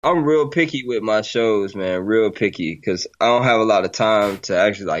I'm real picky with my shows, man. Real picky because I don't have a lot of time to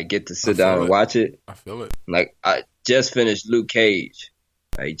actually like get to I sit down feel and it. watch it. I feel it. Like I just finished Luke Cage.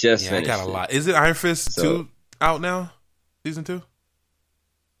 I just Yeah, I got finished a it. lot. Is it Iron Fist So 2 out now? Season 2?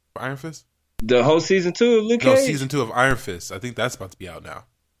 For Iron Fist? the whole season 2 of Luke No, Cage. season 2 of Iron Fist. I think that's about to be out now.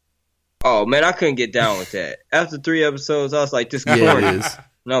 Oh man, I couldn't get down with that. After 3 episodes, I was like, "This Yeah, corny." it is.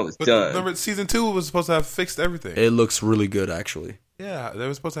 No, it's But done. remember, season 2 was supposed to have fixed everything. It looks really good, actually. Yeah, they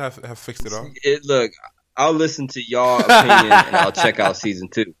were supposed to have fixed it all. Look, I'll listen to y'all opinion and I'll check out season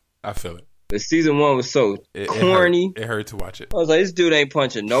 2. I feel it. But season 1 was so corny. It hurt to watch it. I was like, "This dude ain't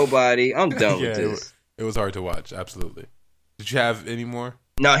punching nobody. I'm done Yeah, with this." it was hard to watch. Absolutely. Did you have any more?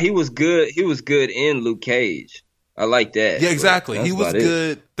 No, he was good. He was good in Luke Cage. I like that. Yeah, exactly. But He was that's about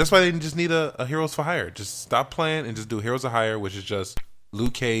it. good. That's why they just need a Heroes for Hire. Just stop playing and just do Heroes for Hire, which is just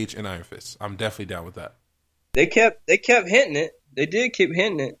Luke Cage and Iron Fist. I'm definitely down with that. They kept hinting it. They did keep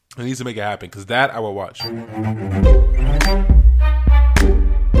hinting it. It needs to make it happen because that I will watch.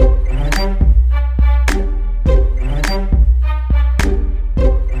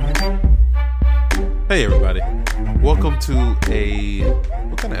 Hey everybody, welcome to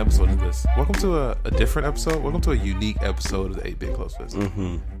what kind of episode is this? Welcome to a different episode. Welcome to a unique episode of the 8-Bit Close Fist.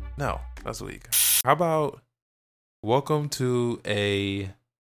 Mm-hmm. No, that's weak. How about welcome to a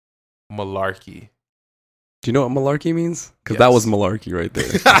malarkey? Do you know what malarkey means? Because Yes. that was malarkey right there.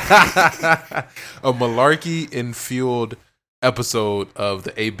 A malarkey infueled episode of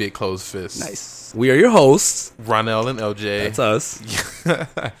the 8-Bit Close Fist. Nice. We are your hosts. Ronell and LJ. That's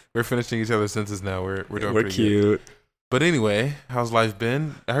us. We're finishing each other's sentences now. We're doing We're pretty cute. good. But anyway, how's life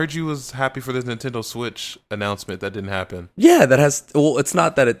been? I heard you was happy for this Nintendo Switch announcement that didn't happen. Yeah, that has. Well, it's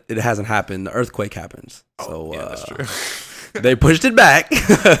not that it hasn't happened. The earthquake happens. So Yeah, that's true. they pushed it back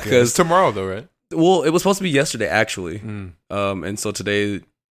It's because tomorrow though, right? well, it was supposed to be yesterday actually. Mm. And so today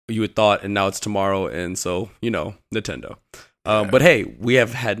you would thought, and now it's tomorrow, and so Nintendo. But hey, we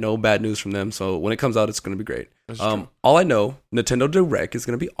have had no bad news from them, so when it comes out, it's going to be great. That's true. All I know, Nintendo Direct is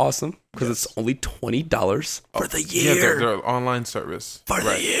going to be awesome because it's only $20 for the year. Yeah, their online service. For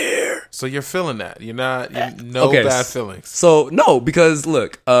the year. So you're feeling that. You're Okay, bad feelings. So no, because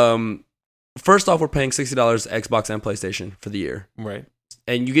look, first off, we're paying $60 Xbox and PlayStation for the year, Right.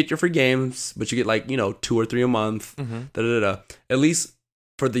 and you get your free games, but you get like 2 or 3 a month. Mm-hmm. At least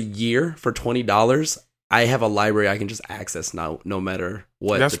for the year, for $20, I have a library I can just access now, no matter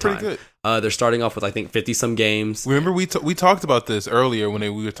what. That's the pretty time. good. They're starting off with I think 50 some games. Remember we talked about this earlier when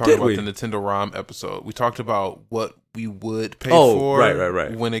we were talking Did about we? the Nintendo ROM episode. We talked about what we would pay Oh, for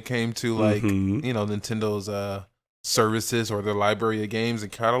right. when it came to like Mhm. Nintendo's services or their library of games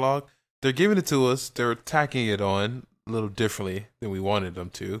and catalog. They're giving it to us. They're tacking it on a little differently than we wanted them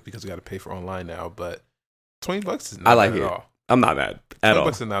to because we got to pay for online now. But $20 is not I like bad it. at all. I'm not mad at all.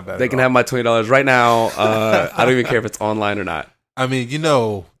 $20 is not bad. They at can all. have my $20 right now. I don't even care if it's online or not. I mean,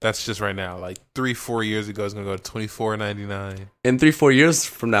 that's just right now. Like 3-4 years ago, it's gonna go to $24.99. In 3-4 years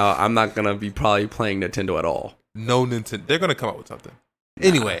from now, I'm not gonna be probably playing Nintendo at all. No Nintendo. They're gonna come up with something.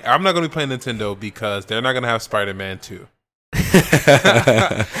 Anyway, I'm not gonna be playing Nintendo because they're not gonna have Spider-Man 2.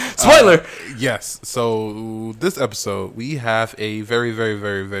 Spoiler. Yes. So this episode, we have a very, very,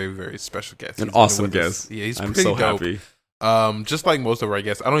 very, very, very special guest. An He's been awesome with us. guest. Yeah, he's I'm pretty so dope. happy. Just like most of our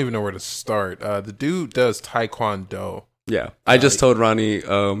guests, I don't even know where to start. The dude does Taekwondo. Yeah, I just told Ronnie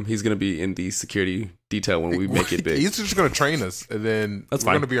he's gonna be in the security detail when we make it big. He's just gonna train us, and then That's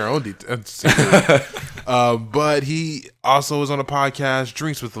we're fine. gonna be our own but he also is on a podcast,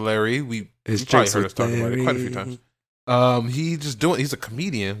 Drinks with Larry. You probably heard us talk about it quite a few times. He's a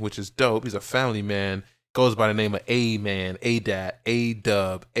comedian, which is dope. He's a family man. Goes by the name of A Man, A Dat, A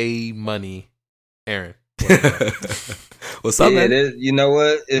Dub, A Money. Aaron. What's up, man? You know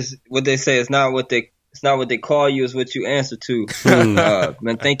what? It's what they say. It's not what they call you. It's what you answer to.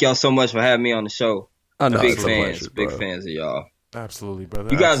 Man, thank y'all so much for having me on the show. Oh, no, Big it's a fans, pleasure, big bro. fans of y'all. Absolutely, brother.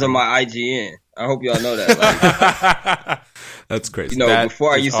 You guys are my IGN. I hope y'all know that. Like, That's crazy. That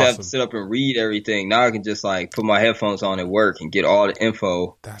before I is used to have awesome. to sit up and read everything. Now I can just like put my headphones on at work and get all the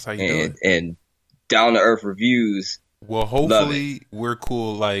info That's how you do it. and down to earth reviews. Well, hopefully we're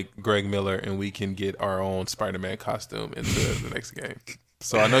cool like Greg Miller and we can get our own Spider-Man costume into the next game.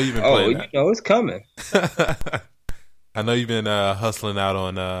 So I know you've been playing that. It's coming. I know you've been hustling out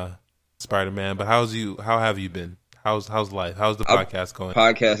on Spider-Man, but how have you been? How's life? How's the podcast going?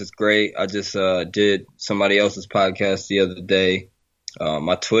 Podcast is great. I just did somebody else's podcast the other day.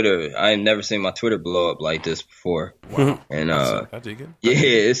 My Twitter, I ain't never seen my Twitter blow up like this before. Wow. And I dig it. yeah,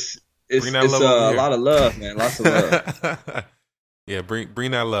 it's Bring that love over a here. lot of love, man. Lots of love. Yeah,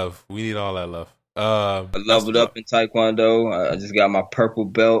 bring that love. We need all that love. I leveled up in Taekwondo. I just got my purple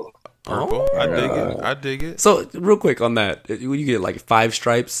belt. Purple. I dig it. I dig it. So real quick on that, you get like 5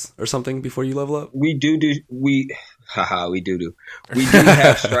 stripes or something before you level up? We do. We do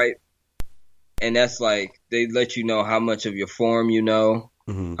have stripe, and that's like they let you know how much of your form you know,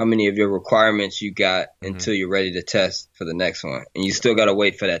 how many of your requirements you got until you're ready to test for the next one, and you still gotta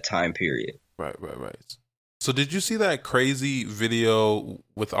wait for that time period. Right. So did you see that crazy video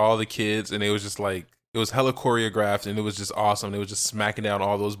with all the kids, and it was just like it was hella choreographed, and it was just awesome. They was just smacking down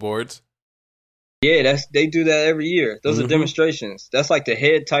all those boards. Yeah, they do that every year. Those are demonstrations. That's like the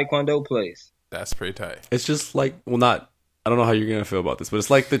head Taekwondo place. That's pretty tight. It's just like, I don't know how you're going to feel about this, but it's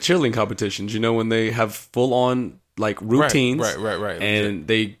like the cheerleading competitions, when they have full on like routines. Right. And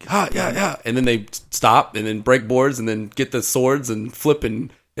they, and then they stop and then break boards and then get the swords and flip,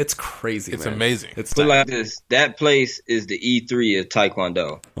 and it's crazy. It's man. amazing. It's Put like this. That place is the E3 of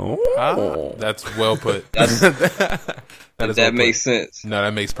Taekwondo. That's well put. That makes sense. No,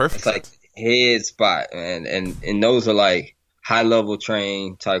 that makes perfect sense. It's like head spot, and those are like high level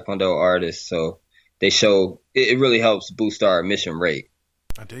trained Taekwondo artists. So they show it really helps boost our admission rate.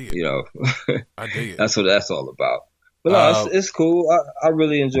 I dig it. I dig it. That's what that's all about. But no, it's cool. I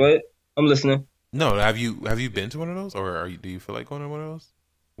really enjoy it. I'm listening. No, have you been to one of those, or do you feel like going to one of those?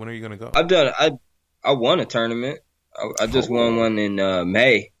 When are you gonna go? I've done it. I won a tournament. I just won one in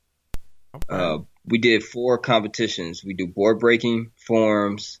May. Okay. We did 4 competitions. We do board breaking,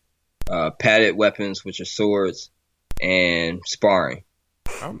 forms, padded weapons, which are swords, and sparring.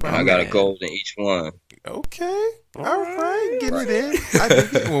 And I got a gold in each one. Okay. All right. Get it in. I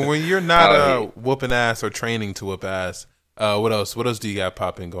dig it. Well, when you're not whooping ass or training to whoop ass, what else? What else do you got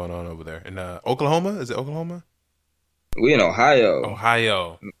popping going on over there? In Oklahoma? Is it Oklahoma? We in Ohio.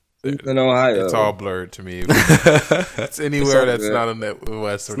 In Ohio. It's all blurred to me. It's anywhere that's not in the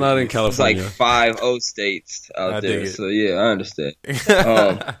West. It's not in California. It's like 5 states out there. So yeah, I understand.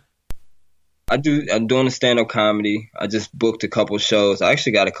 I'm doing a stand-up comedy. I just booked a couple shows. I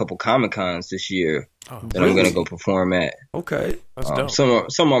actually got a couple Comic-Cons this year that I'm gonna go perform at. Okay, that's dope. Some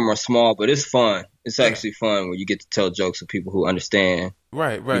of them are small, but it's fun. It's actually fun when you get to tell jokes with people who understand.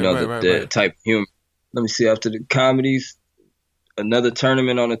 Right. The type of humor. Let me see, after the comedies, another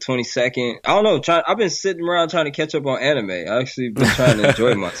tournament on the 22nd. I don't know. I've been sitting around trying to catch up on anime. I actually been trying to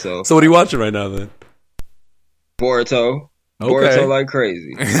enjoy myself. So what are you watching right now then? Boruto. Okay. Boruto like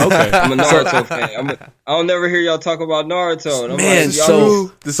crazy. Okay. I'm a Naruto fan. I don't never hear y'all talk about Naruto. And I'm Man, like,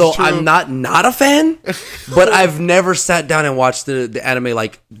 so I'm not a fan, but I've never sat down and watched the anime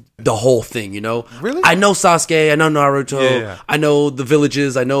like the whole thing, Really? I know Sasuke, I know Naruto, Yeah. I know the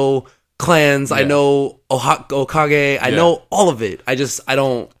villages, I know clans, I know Okage, I know all of it. I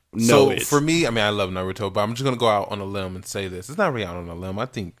don't know it. For me, I love Naruto, but I'm just going to go out on a limb and say this. It's not really out on a limb. I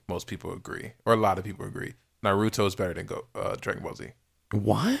think most people agree, or a lot of people agree. Naruto is better than Dragon Ball Z.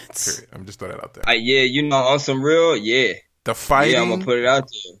 What? Period. I'm just throwing that out there. on some real, the fighting. Yeah, I'm gonna put it out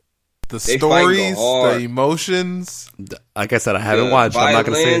there. The stories, the emotions. Like I said, I haven't watched. I'm not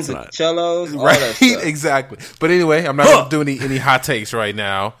gonna say it's not. Cellos, all right? that stuff. Exactly. But anyway, I'm not gonna do any hot takes right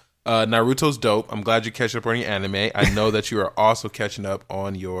now. Naruto's dope. I'm glad you catch up on your anime. I know that you are also catching up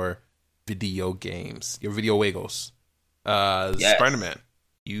on your video games, your video juegos. Yes. Spider-Man.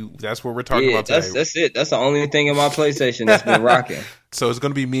 That's what we're talking about today. That's it. That's the only thing in my PlayStation that's been rocking. So it's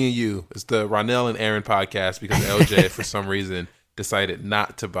going to be me and you. It's the Ronell and Aaron podcast because LJ, for some reason, decided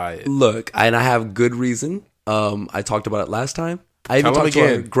not to buy it. Look, and I have good reason. I talked about it last time. Tell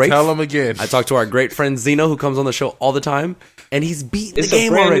him again. I talked to our great friend Zeno, who comes on the show all the time, and he's beaten the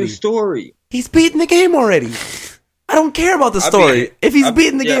game already. It's a brand new story. He's beaten the game already. I don't care about the story. If he's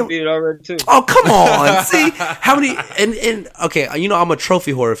beaten the game, I beat it already too. Oh, come on! See how many? And okay, I'm a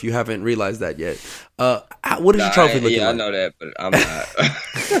trophy whore. If you haven't realized that yet, what is your trophy looking like? I know that, but I'm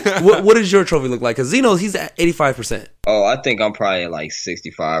not. What does your trophy look like? Because Zeno, he's at 85%. Oh, I think I'm probably at like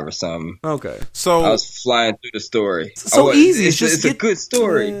 65 or something. Okay, so I was flying through the story. So easy. It's a good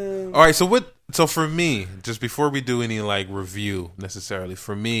story. All right. So for me, just before we do any like review necessarily,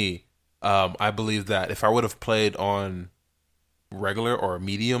 for me. I believe that if I would have played on regular or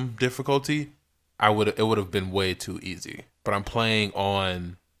medium difficulty, it would have been way too easy. But I'm playing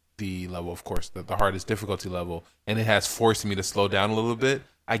on the level, of course, the hardest difficulty level, and it has forced me to slow down a little bit.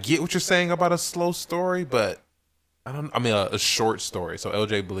 I get what you're saying about a slow story, but a short story. So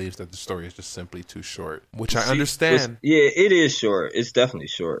LJ believes that the story is just simply too short, which I understand. Yeah, it is short. It's definitely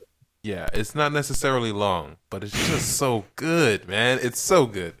short. Yeah, it's not necessarily long, but it's just so good, man. It's so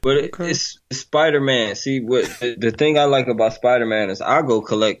good. But it's Spider-Man. See, what the thing I like about Spider-Man is I go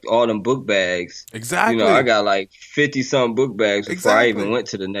collect all them book bags. Exactly. You know, I got like 50-something book bags before I even went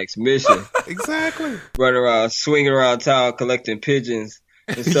to the next mission. Exactly. Running around, swinging around town, collecting pigeons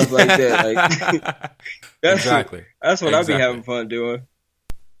and stuff like that. Like, that's what I be having fun doing.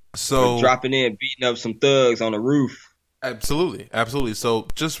 So dropping in, beating up some thugs on the roof. Absolutely. So,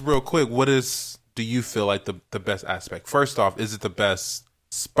 just real quick, do you feel like the best aspect? First off, is it the best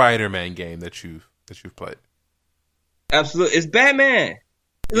Spider-Man game that you've played? Absolutely, it's Batman.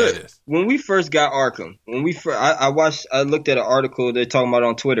 Look, it is. When we first got Arkham, I looked at an article they're talking about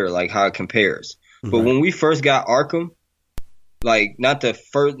on Twitter, like how it compares. Mm-hmm. But when we first got Arkham, like not the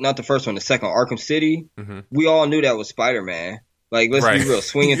first one, the second Arkham City, we all knew that was Spider-Man. Like, let's be real,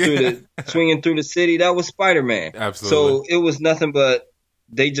 swinging through the city, that was Spider-Man. Absolutely. So it was nothing but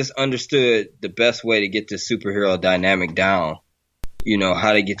they just understood the best way to get the superhero dynamic down. You know,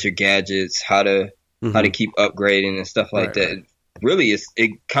 how to get your gadgets, how to keep upgrading and stuff like that. Right. Really,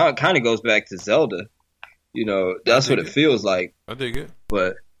 it kind of goes back to Zelda. You know, that's what it feels like. I dig it.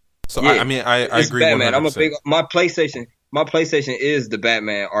 But so I agree. Batman. 100%. I'm a big my PlayStation is the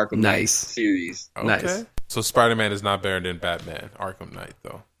Batman Arkham Knight series. Okay. Nice. So Spider-Man is not better than Batman Arkham Knight,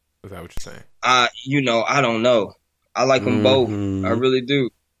 though. Is that what you're saying? I don't know. I like them both. I really do.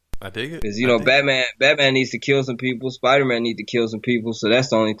 I dig it. Because, Batman needs to kill some people. Spider-Man needs to kill some people. So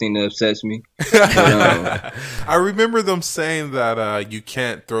that's the only thing that upsets me. I remember them saying that you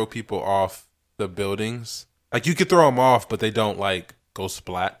can't throw people off the buildings. Like, you could throw them off, but they don't, like, go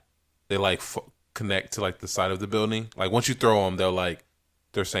splat. They, like, connect to, like, the side of the building. Like, once you throw them,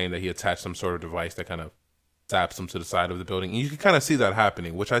 they're saying that he attached some sort of device that kind of taps them to the side of the building. And you can kind of see that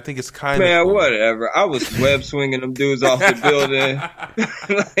happening, which I think is kind of fun. Whatever. I was web swinging them dudes off the building.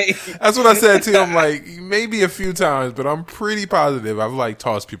 That's what I said to him, like, maybe a few times, but I'm pretty positive I've, like,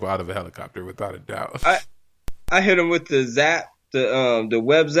 tossed people out of a helicopter without a doubt. I hit them with the zap, the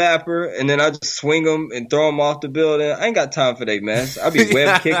web zapper, and then I just swing them and throw them off the building. I ain't got time for that mess. I be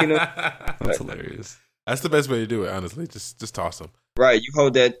web kicking them. That's hilarious. That's the best way to do it, honestly. Just toss them. Right, you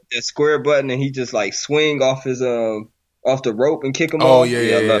hold that square button and he just like swing off his off the rope and kick him off. Oh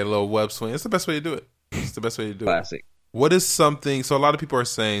yeah, a little web swing. It's the best way to do it. Classic. What is something? So a lot of people are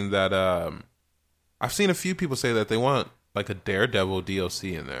saying that I've seen a few people say that they want like a Daredevil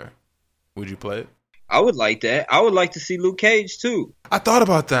DLC in there. Would you play it? I would like that. I would like to see Luke Cage too. I thought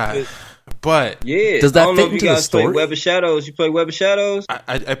about that, but yeah, does that fit into the story? Play Web of Shadows. You play Web of Shadows?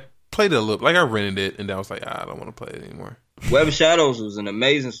 I played it a little. Like, I rented it, and then I was like, I don't want to play it anymore. Web of Shadows was an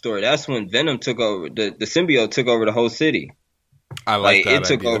amazing story. That's when Venom took over. The symbiote took over the whole city. I like that.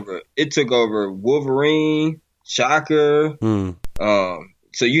 It took over Wolverine, Shocker.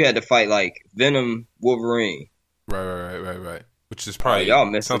 So you had to fight like Venom, Wolverine. Right. Which is probably y'all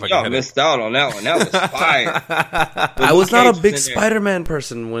missed out on that one. That was fire. I was not a big Spider-Man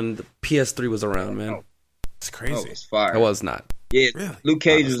person when the PS3 was around, man. It's crazy. That was fire. I was not. Yeah, really? Luke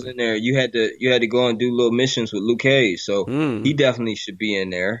Cage was in there. You had to go and do little missions with Luke Cage, so he definitely should be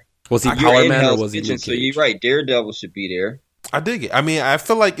in there. Was he Power Man or was he Luke Cage? So you're right, Daredevil should be there. I dig it. I mean, I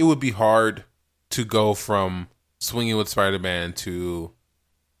feel like it would be hard to go from swinging with Spider-Man to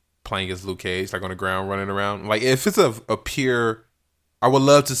playing as Luke Cage, like on the ground, running around. Like, if it's a pure, I would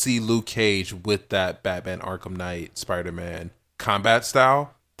love to see Luke Cage with that Batman Arkham Knight Spider-Man combat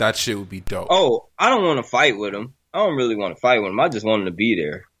style. That shit would be dope. Oh, I don't want to fight with him. I don't really want to fight with him. I just want him to be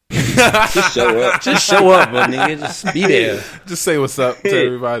there. Just show up. Just show up, but nigga. Just be there. Just say what's up to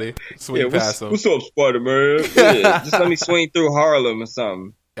everybody. Swing past them. What's up, Spider-Man? Yeah, just let me swing through Harlem or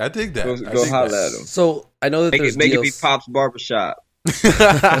something. I dig that. Go holler at him. So I know that there's make it be Pop's Barbershop.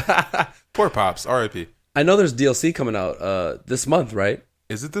 Poor Pops. R.I.P. I know there's DLC coming out this month, right?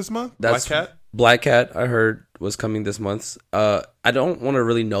 Is it this month? That's Black Cat? Black Cat, I heard, was coming this month. I don't want to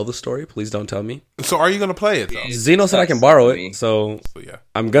really know the story. Please don't tell me. So are you going to play it, though? Zeno said I can borrow it, so yeah.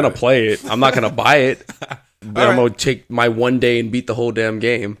 I'm going to play it. I'm not going to buy it. But I'm going to take my one day and beat the whole damn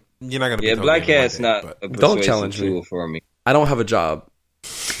game. You're not going to beat the Black Cat's not a don't challenge tool me. For me. I don't have a job.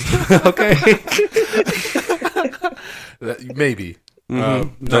 Okay. Maybe.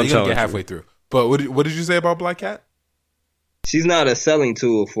 No, you're going to get halfway through. But what did you say about Black Cat? She's not a selling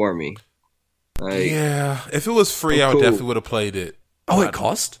tool for me. Like, yeah, if it was free, I definitely would have played it. Oh, it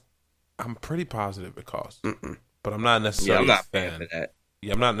cost? I'm pretty positive it cost. But I'm not necessarily a fan of that.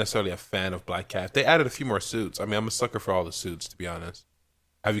 Yeah, I'm not necessarily a fan of Black Cat. They added a few more suits. I mean, I'm a sucker for all the suits, to be honest.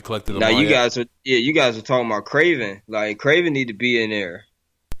 Have you collected them all you guys are talking about Kraven. Like, Kraven need to be in there.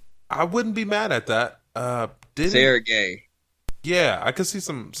 I wouldn't be mad at that. Sergey. Yeah, I could see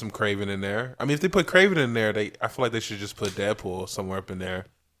some Kraven in there. I mean, if they put Kraven in there, I feel like they should just put Deadpool somewhere up in there.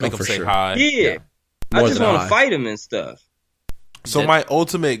 Make him say hi. Yeah. I just want to fight him and stuff. So my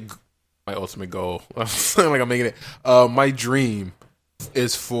ultimate goal, I'm saying like I'm making it. My dream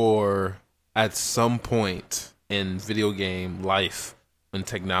is for at some point in video game life and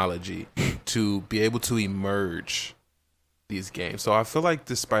technology to be able to emerge these games. So I feel like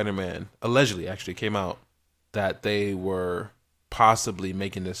this Spider-Man allegedly actually came out that they were possibly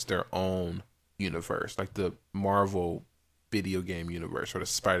making this their own universe, like the Marvel video game universe or the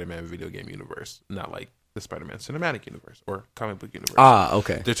Spider-Man video game universe, not like the Spider-Man cinematic universe or comic book universe.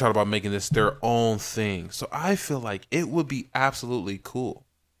 Okay. They're talking about making this their own thing. So I feel like it would be absolutely cool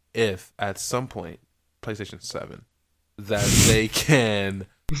if at some point, PlayStation 7, that they can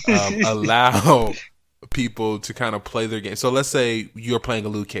allow people to kind of play their game. So let's say you're playing a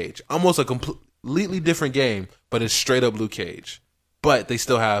Luke Cage, almost a completely different game, but it's straight up Luke Cage. But they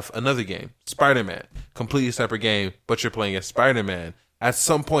still have another game, Spider-Man, completely separate game, but you're playing as Spider-Man. At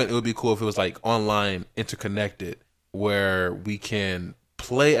some point, it would be cool if it was like online, interconnected, where we can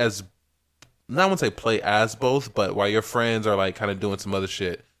play as, not want to say play as both, but while your friends are like kind of doing some other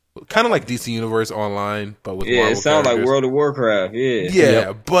shit, kind of like DC Universe online, but with Marvel it sounds like World of Warcraft.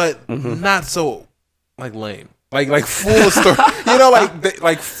 Yeah, but not so like lame. Like full story, you know,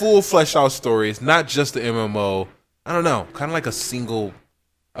 like full fleshed out stories, not just the MMO. I don't know, kind of like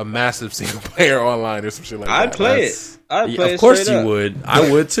a massive single player online or some shit like that. I'd play it. Of course you would.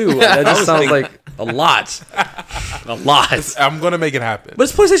 I would too. That just sounds like a lot. A lot. I'm gonna make it happen. But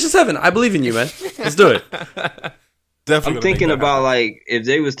it's PlayStation 7. I believe in you, man. Let's do it. Definitely. I'm thinking about like if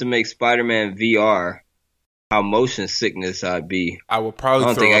they was to make Spider-Man VR, how motion sickness I'd be. I would probably. I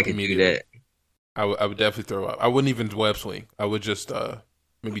don't think I could do that. I would definitely throw up. I wouldn't even web swing. I would just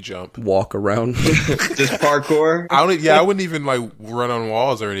maybe jump, walk around, just parkour. I wouldn't even like run on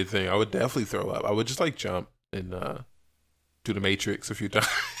walls or anything. I would definitely throw up. I would just like jump and do the Matrix a few times.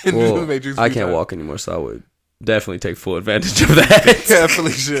 Well, I can't walk anymore, so I would definitely take full advantage of that.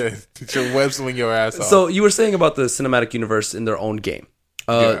 Definitely should. You're web swing your ass off. So you were saying about the cinematic universe in their own game.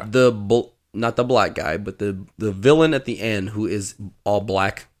 Not the black guy, but the villain at the end who is all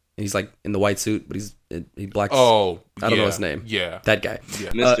black. He's like in the white suit, but he's black. Oh, I don't know his name. Yeah, that guy. Yeah.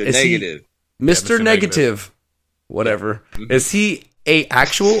 Mr. Negative. Mr. Negative. Whatever. Yeah. Mm-hmm. Is he a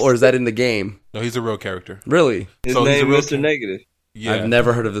actual or is that in the game? No, he's a real character. Really? His name is Mr. Negative. Yeah. I've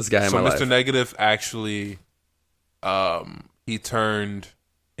never heard of this guy in my life. So Mr. Negative actually, he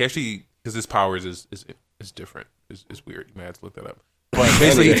actually because his powers is different. It's weird. You may have to look that up. But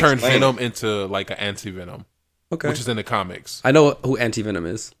basically, he turned Venom into like an anti-Venom. Okay. Which is in the comics. I know who Anti-Venom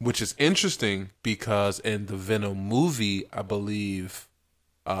is. Which is interesting because in the Venom movie, I believe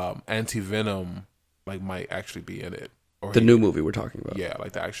Anti-Venom like might actually be in it. Or the new movie we're talking about. Yeah,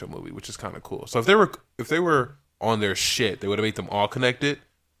 like the actual movie, which is kind of cool. So if they were on their shit, they would have made them all connected.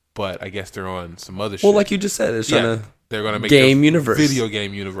 But I guess they're on some other shit. Well, like you just said, they're gonna make game universe, video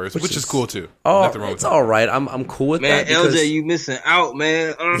game universe, which is cool too. Oh, nothing wrong with all right. I'm cool with that. Man, LJ, you missing out,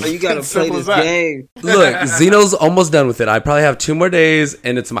 man. You gotta play this game. Look, Xeno's almost done with it. I probably have 2 more days,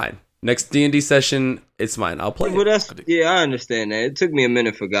 and it's mine. Next D&D session, it's mine. I'll play it. I understand that. It took me a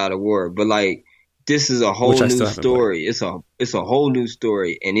minute for God of War, but like this is a whole new story. It's a whole new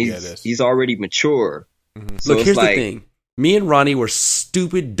story, and he's already mature. Mm-hmm. So look, here's the thing. Me and Ronnie were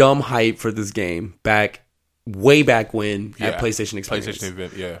stupid, dumb hype for this game way back when at PlayStation Experience. PlayStation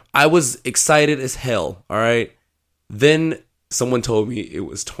event, yeah. I was excited as hell, all right? Then someone told me it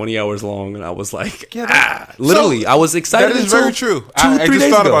was 20 hours long, and I was like, literally, I was excited. That is very true. I just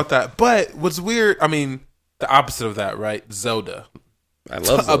thought about that. But what's weird, I mean, the opposite of that, right? Zelda. I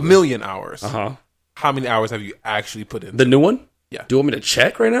love Zelda. 1 million hours. Uh-huh. How many hours have you actually put in? The new one? Yeah. Do you want me to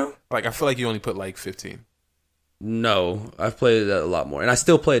check right now? Like, I feel like you only put like 15. No, I've played it a lot more, and I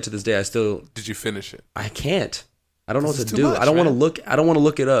still play it to this day. Did you finish it? I can't. I don't know what to do. I don't want to look. I don't want to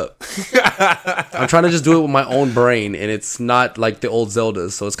look it up. I'm trying to just do it with my own brain, and it's not like the old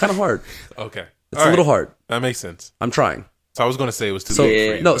Zeldas, so it's kind of hard. Okay, it's a little hard. That makes sense. I'm trying. So I was going to say it was too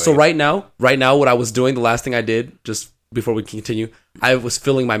late for you. No, so right now, what I was doing, the last thing I did, just before we continue, I was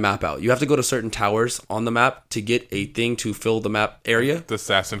filling my map out. You have to go to certain towers on the map to get a thing to fill the map area. The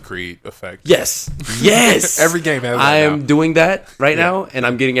Assassin's Creed effect. Yes. Every game has that. I am doing that right now, and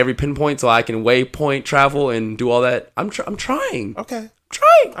I'm getting every pinpoint so I can waypoint, travel, and do all that. I'm trying. Okay. I'm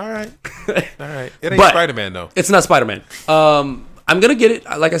trying. All right. It ain't Spider-Man, though. It's not Spider-Man. I'm going to get it.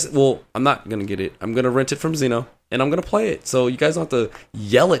 Like I said, well, I'm not going to get it. I'm going to rent it from Xeno, and I'm going to play it. So you guys don't have to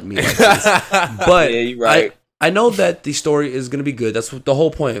yell at me like this. But yeah, you're right. I know that the story is going to be good. That's the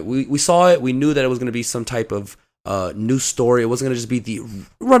whole point. We saw it. We knew that it was going to be some type of new story. It wasn't going to just be the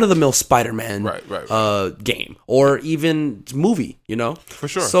run-of-the-mill Spider-Man game or even movie, you know? For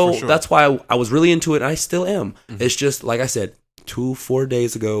sure. So that's why I was really into it, and I still am. Mm-hmm. It's just, like I said, 4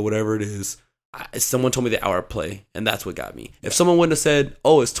 days ago, whatever it is, someone told me the hour play, and that's what got me. If someone wouldn't have said,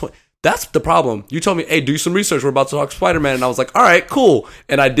 oh, it's 20... That's the problem. You told me, hey, do some research. We're about to talk Spider-Man. And I was like, all right, cool.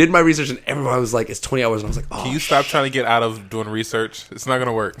 And I did my research, and everyone was like, it's 20 hours. And I was like, oh, can you stop trying to get out of doing research? It's not going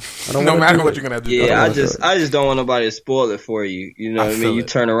to work. No matter what you're going to have to do. Yeah, I just don't want nobody to spoil it for you. You know what I mean? You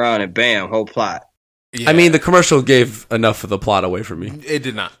turn around and bam, whole plot. Yeah. I mean, the commercial gave enough of the plot away from me. It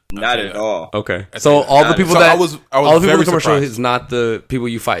did not. Not at all. Okay. So all the people that... all the people in the commercial surprised. is not the people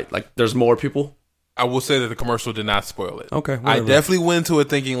you fight. Like, there's more people? I will say that the commercial did not spoil it. Okay. Whatever. I definitely went into it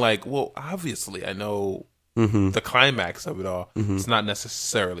thinking like, well, obviously I know the climax of it all. Mm-hmm. It's not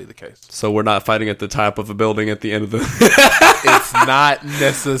necessarily the case. So we're not fighting at the top of a building at the end of the... It's not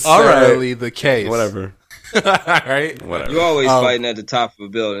necessarily the case. Whatever. All right? Whatever. You're always fighting at the top of a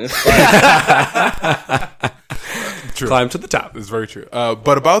building. It's true. Climb to the top. It's very true.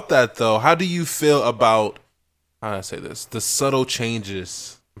 But about that, though, how do you feel about, how do I say this, the subtle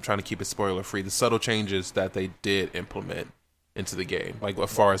changes... I'm trying to keep it spoiler free. The subtle changes that they did implement into the game, like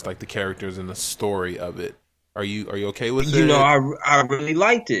as far as like the characters and the story of it, are you okay with it? You know, I really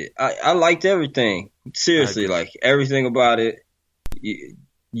liked it. I liked everything. Seriously, like everything about it.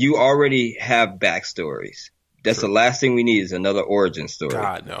 You already have backstories. That's the last thing we need is another origin story.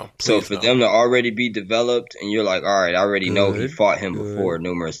 God no. So for them to already be developed, and you're like, all right, I already know he fought him before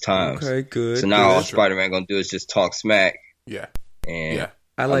numerous times. Okay, good. So now all Spider-Man gonna do is just talk smack. Yeah. And yeah.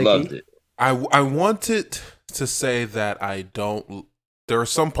 I loved it. I wanted to say that I don't. There are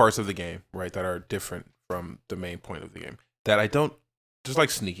some parts of the game, right, that are different from the main point of the game that I don't. Just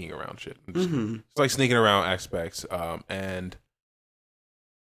like sneaking around shit. Just like sneaking around aspects. And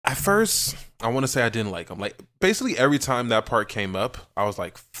at first, I want to say I didn't like them. Like basically every time that part came up, I was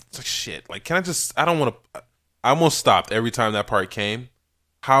like, shit. Like, can I just? I don't want to. I almost stopped every time that part came.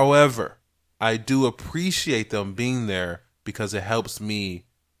 However, I do appreciate them being there because it helps me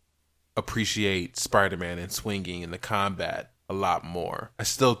appreciate Spider-Man and swinging and the combat a lot more. I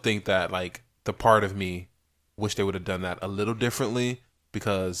still think that like the part of me wish they would have done that a little differently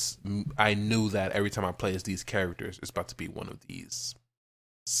because I knew that every time I play as these characters, it's about to be one of these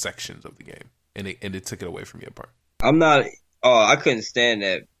sections of the game, and it took it away from me a part. I'm not. Oh, I couldn't stand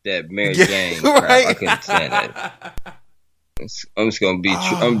that Mary Jane crap. Right? I couldn't stand that. I'm just gonna be.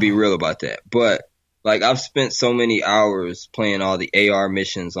 I'm gonna be real about that, but. Like, I've spent so many hours playing all the AR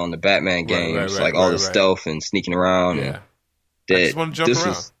missions on the Batman games, all the stealth and sneaking around. Yeah. And I just want to jump around.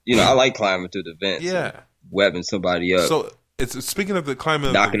 Was, I like climbing through the vents. Yeah. Webbing somebody up. So, speaking of the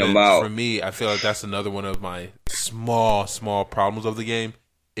climbing knocking of the them vents, out. for me, I feel like that's another one of my small problems of the game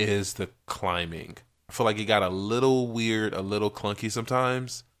is the climbing. I feel like it got a little weird, a little clunky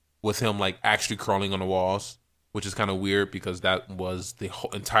sometimes with him, like, actually crawling on the walls. Which is kind of weird because that was the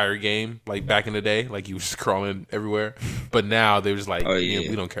whole entire game, like back in the day, like you were just crawling everywhere. But now they're just like,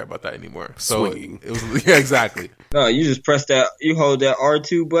 we don't care about that anymore. So swinging. It was exactly. No, you just press that, you hold that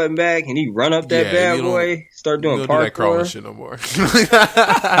R2 button back, and you run up that bad boy, start doing parkour. Do that crawling shit no more.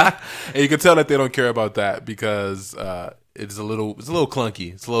 And you can tell that they don't care about that because it's a little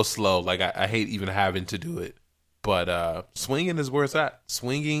clunky, it's a little slow. Like I hate even having to do it. But swinging is where it's at.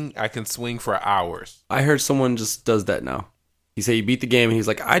 Swinging, I can swing for hours. I heard someone just does that now. He said he beat the game, and he's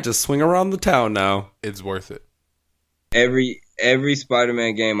like, I just swing around the town now. It's worth it. Every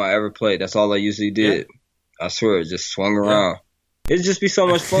Spider-Man game I ever played, that's all I usually did. Yeah. I swear, just swung around. It'd just be so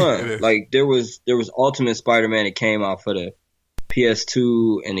much fun. Like there was Ultimate Spider-Man that came out for the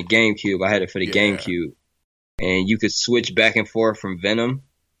PS2 and the GameCube. I had it for the GameCube, and you could switch back and forth from Venom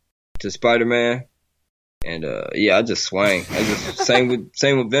to Spider-Man. And I just swang. Same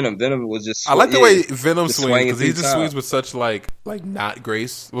with Venom. Venom was just. I like the way Venom swings because he just swings with such like not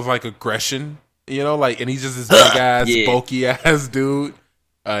grace, with like aggression. And he's just this big ass, bulky ass dude,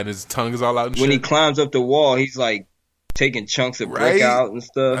 and his tongue is all out. And when he climbs up the wall, he's like taking chunks of brick out and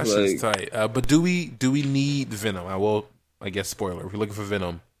stuff. That's just tight. But do we need Venom? I guess spoiler. If we're looking for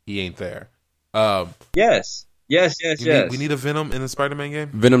Venom, he ain't there. Yes. We need a Venom in the Spider-Man game.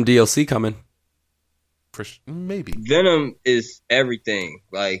 Venom DLC coming. Maybe Venom is everything.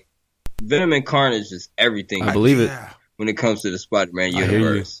 Like Venom and Carnage is everything. I believe it when it comes to the Spider-Man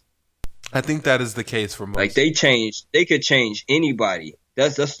universe. I think that is the case for most. Like they could change anybody.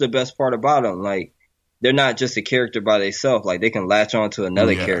 That's the best part about them. Like they're not just a character by themselves. Like they can latch on to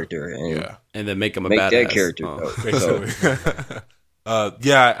another character and then make them make badass. that character.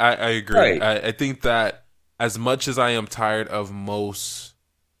 I agree. Right. I think that as much as I am tired of most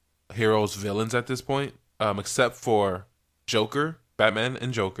heroes villains at this point, except for Joker, Batman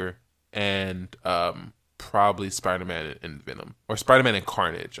and Joker, and probably Spider-Man and Venom, or Spider-Man and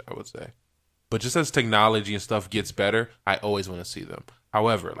Carnage, I would say. But just as technology and stuff gets better, I always want to see them.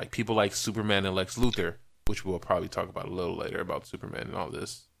 However, like people like Superman and Lex Luthor, which we'll probably talk about a little later about Superman and all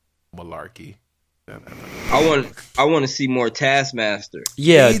this malarkey. I want to see more Taskmaster.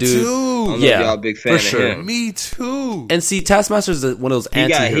 Yeah, Me dude. too. Yeah, y'all a big fan of him. Me too. And see, Taskmaster's one of those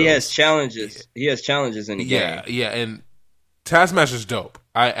anti-heroes. He has challenges. He has challenges in the game. Yeah, and Taskmaster's dope.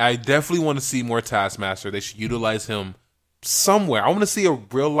 I definitely want to see more Taskmaster. They should utilize him somewhere. I want to see a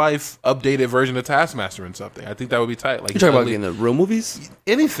real life updated version of Taskmaster in something. I think that would be tight. Like you talking about in the real movies?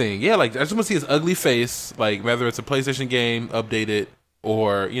 Anything. Yeah, like I just want to see his ugly face. Like whether it's a PlayStation game updated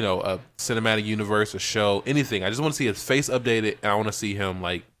or a cinematic universe, a show, anything. I just want to see his face updated, and I want to see him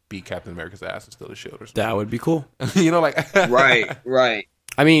like beat Captain America's ass and steal the shield or something. That would be cool. Right.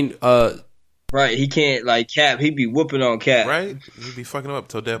 I mean, right. He can't like Cap. He'd be whooping on Cap. Right. He'd be fucking him up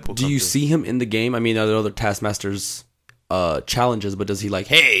till Deadpool. Do you see him in the game? I mean, are there other Taskmasters challenges? But does he like,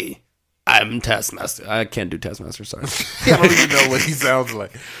 hey, I'm Taskmaster? I can't do Taskmaster. Sorry. I don't even know what he sounds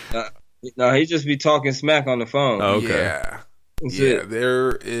like. No, he just be talking smack on the phone. Oh, okay. Yeah.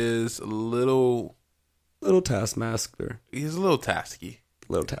 There is a little Taskmaster. He's a little tasky.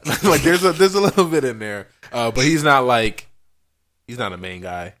 Taskmaster. Like there's a little bit in there, but he's not a main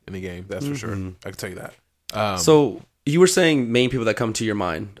guy in the game. That's for sure. I can tell you that. So you were saying main people that come to your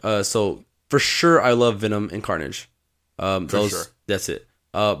mind. So for sure, I love Venom and Carnage. Sure. That's it.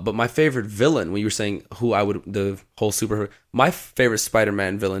 But my favorite villain, when you were saying the whole super, my favorite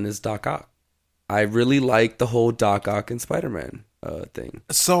Spider-Man villain is Doc Ock. I really like the whole Doc Ock and Spider-Man thing.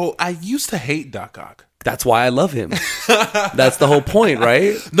 So I used to hate Doc Ock. That's why I love him. That's the whole point,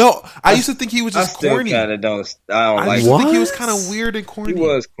 right? No, I used to think he was just corny. I don't like. I used to think he was kind of weird and corny. He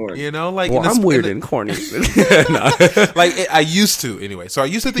was corny. I'm weird and corny. I used to anyway. So I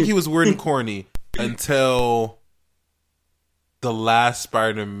used to think he was weird and corny until the last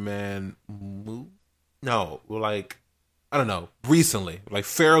Spider-Man movie. No, I don't know. Recently,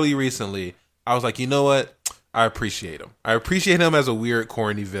 fairly recently, I was like, you know what? I appreciate him. I appreciate him as a weird,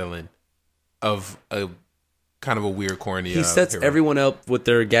 corny villain of a kind of a weird, corny. He sets everyone up with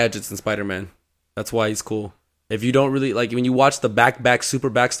their gadgets in Spider-Man. That's why he's cool. If you don't really when you watch the back super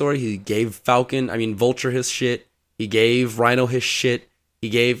backstory, he gave Vulture his shit. He gave Rhino his shit.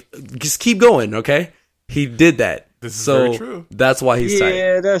 Just keep going, okay? He did that. This is very true. That's why he's tight.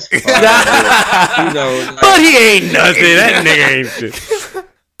 Yeah, that's fine. But he ain't nothing. That nigga ain't shit.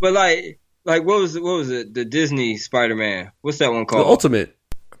 But what was it? The Disney Spider-Man. What's that one called? The Ultimate.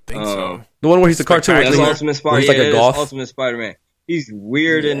 I think so. The one where he's the cartoon. That's Ultimate Spider-Man. He's like a golf. Ultimate Spider-Man. He's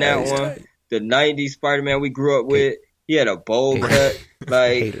weird in that one. Tight. The '90s Spider-Man we grew up with. He had a bowl cut.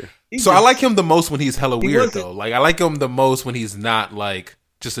 So I like him the most when he's hella weird though. I like him the most when he's not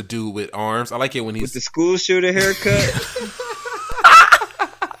just a dude with arms. I like it when he's with the school shooter haircut.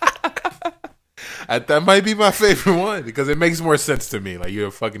 That might be my favorite one because it makes more sense to me. You're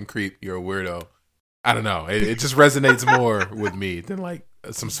a fucking creep. You're a weirdo. I don't know. It just resonates more with me than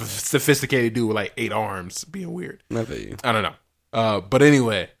some sophisticated dude with 8 arms being weird. I feel you. I don't know. But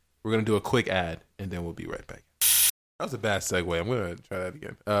anyway, we're gonna do a quick ad and then we'll be right back. That was a bad segue. I'm gonna try that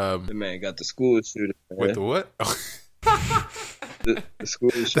again. The man got the school shooter. Wait, the what? The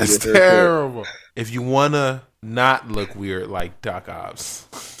school shooter. That's terrible. If you wanna not look weird like Doc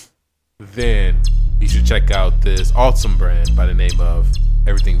Obbs, then you should check out this awesome brand by the name of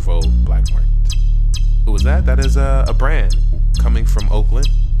Everything Vogue Black Market. Who is that? That is a brand coming from Oakland.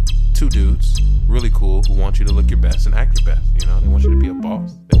 2 dudes, really cool, who want you to look your best and act your best. They want you to be a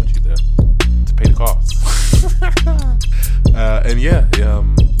boss. They want you to pay the costs. And yeah,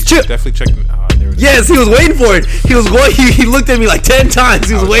 definitely check. There it is. Yes, he was waiting for it. He was going. He looked at me 10 times.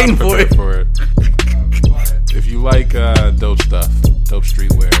 He was waiting for it. If you like dope stuff, dope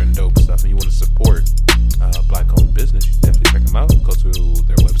streetwear and dope stuff, and you want to support black-owned business, you definitely check them out. Go to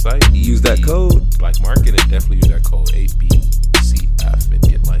their website. Use that code Black Market, and definitely use that code ABCF and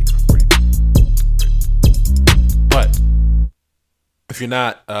get free. But if you're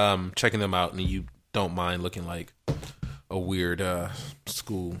not checking them out and you don't mind looking like a weird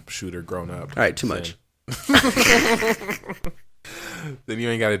school shooter grown up, all right, too much. Then you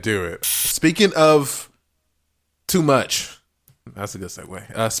ain't got to do it. Speaking of too much, that's a good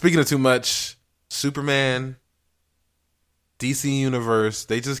segue. Speaking of too much, Superman, DC Universe,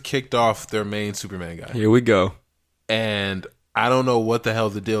 they just kicked off their main Superman guy. Here we go. And I don't know what the hell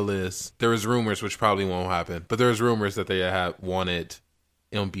the deal is. There is rumors, which probably won't happen, but there's rumors that they have wanted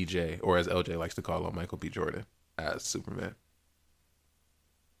MBJ, or as LJ likes to call him, Michael B. Jordan, as Superman.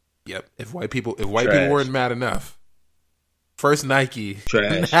 Yep. If white people weren't mad enough, first Nike,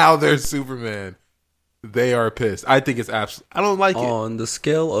 Trash. now there's Superman. They are pissed. I think it's absolute. I don't like it. On the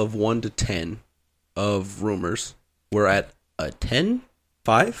scale of 1 to 10 of rumors, we're at a 10,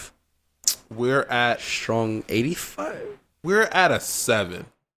 5. We're at strong 85. We're at a 7.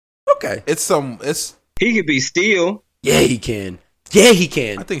 Okay, It's He could be Steel. yeah, he can. Yeah, he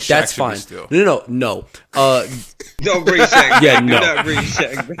can. I think Shaq that's should be fine. Steel. No. Don't bring Shaq. Yeah, Do no. not bring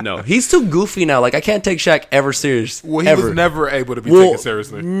Shaq back. No, he's too goofy now. Like I can't take Shaq ever serious. Well, he ever. was never able to be taken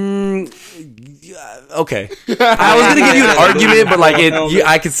seriously. Okay, I was gonna give you an argument, but like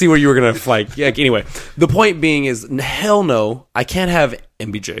I could see where you were gonna like. Yeah, anyway, the point being is, hell no, I can't have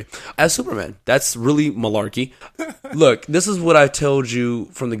MBJ as Superman. That's really malarkey. Look, this is what I told you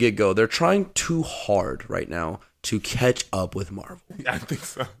from the get go. They're trying too hard right now to catch up with Marvel. I think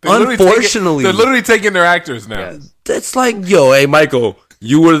so. Unfortunately, they're literally taking their actors now. yeah, it's like, yo, hey, Michael.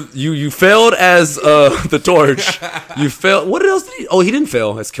 You failed as the Torch. You failed. What else did he? Oh, he didn't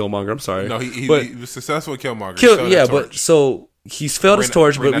fail as Killmonger. I'm sorry. No, he was successful at Killmonger. But so he's failed as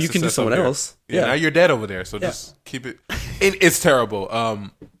Torch, but you can do someone else. Yeah, now you're dead over there. So just keep it. It's terrible.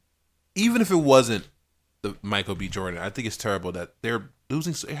 Even if it wasn't the Michael B. Jordan, I think it's terrible that they're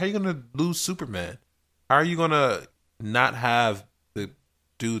losing. How are you going to lose Superman? How are you going to not have the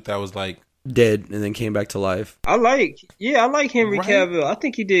dude that was like dead and then came back to life? I like Henry Cavill. I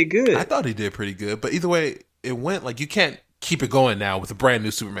think he did good. I thought he did pretty good, but either way, it went like you can't keep it going now with a brand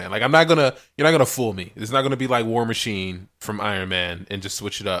new Superman. Like you're not gonna fool me. It's not gonna be like War Machine from Iron Man and just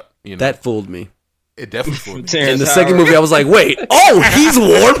switch it up. You know that fooled me. It definitely fooled me. In the second movie, I was like, wait, he's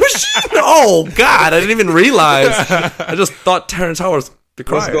War Machine? Oh God, I didn't even realize. I just thought Terrence Howard was the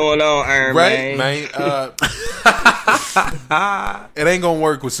crier. What's going on, Iron Man? Man. It ain't gonna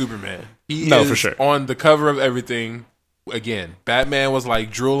work with Superman. He is for sure on the cover of everything. Again, Batman was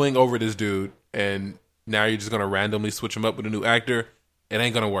like drooling over this dude, and now you're just gonna randomly switch him up with a new actor. It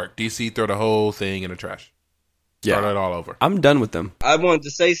ain't gonna work. DC throw the whole thing in the trash. Start it all over. I'm done with them. I wanted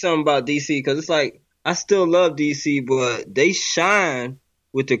to say something about DC because it's like I still love DC, but they shine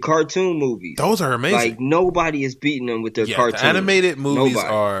with the cartoon movies. Those are amazing. Like nobody is beating them with their cartoons. The animated movies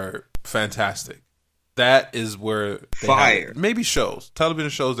are fantastic. That is where fire. Maybe shows, television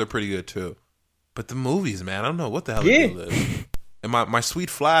shows, they're pretty good too. But the movies, man, I don't know what the hell the deal is. And my sweet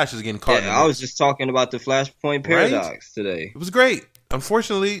Flash is getting caught. I was just talking about the Flashpoint paradox today. It was great.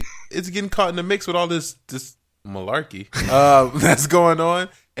 Unfortunately, it's getting caught in the mix with all this malarkey that's going on.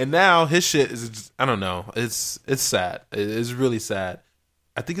 And now his shit is just, I don't know. It's sad. It's really sad.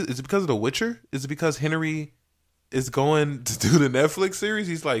 I think is it because of The Witcher? Is it because Henry is going to do the Netflix series?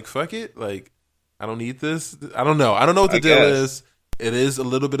 He's like, fuck it. Like, I don't need this. I don't know. I don't know what the deal is. It is a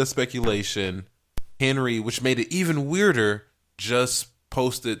little bit of speculation. Henry, which made it even weirder, just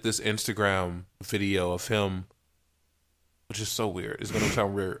posted this Instagram video of him, which is so weird. It's going to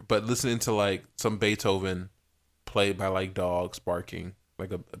sound weird, but listening to like some Beethoven played by like dogs barking,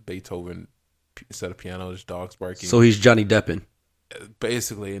 like a Beethoven set of piano, there's dogs barking. So he's Johnny Deppin,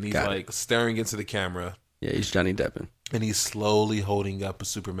 basically, and he's like staring into the camera. Yeah, he's Johnny Deppin, and he's slowly holding up a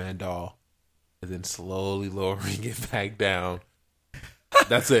Superman doll, and then slowly lowering it back down.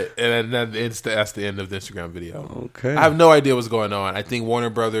 That's it, and then that's the end of the Instagram video. Okay, I have no idea what's going on. I think Warner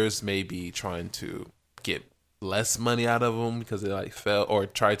Brothers may be trying to get less money out of him because they like fell or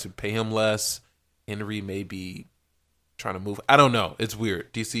tried to pay him less. Henry may be trying to move. I don't know. It's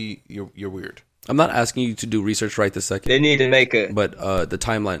weird. DC, you're weird. I'm not asking you to do research right this second. They need to make it. But the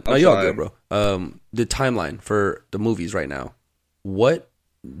timeline. No, you're all good, bro. The timeline for the movies right now. What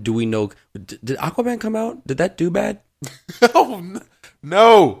do we know? Did Aquaman come out? Did that do bad? Oh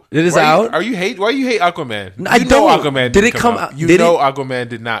no! It is out. Why you hate Aquaman? I don't. Aquaman did it come out? Aquaman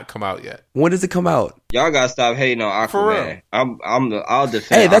did not come out yet. When does it come out? Y'all gotta stop hating on Aquaman. I'll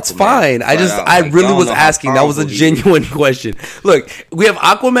defend. Hey, that's Aquaman, fine. I really was asking. That was a genuine question. Look, we have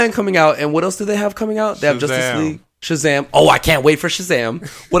Aquaman coming out, and what else do they have coming out? They have Justice League, Shazam. Oh, I can't wait for Shazam.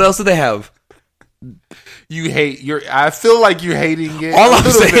 What else do they have? I feel like you're hating it. All I'm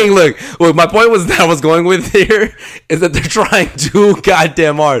saying, look, my point was that I was going with here is that they're trying too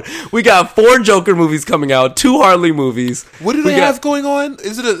goddamn hard. We got 4 Joker movies coming out, 2 Harley movies. What do they have going on?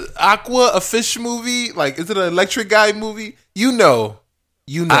 Is it a fish movie? Like, is it an electric guy movie? You know.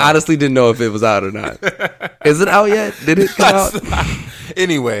 I honestly didn't know if it was out or not. Is it out yet? Did it come out?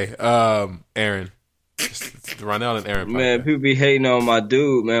 Anyway, Aaron. Ronell and Aaron. Man, people be hating on my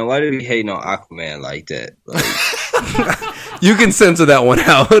dude, man. Why do they hating on Aquaman like that? Like, you can censor that one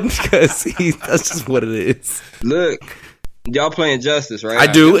out because that's just what it is. Look, Y'all playing Justice, right? I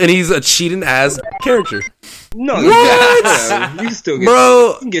do, and he's a cheating ass character. No, what? You can still get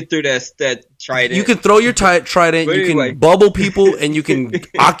Bro, you can get through that trident. You can throw your trident, but you anyway. can bubble people, and you can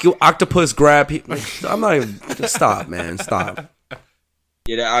octopus grab people. I'm not even... Just stop, man. Stop.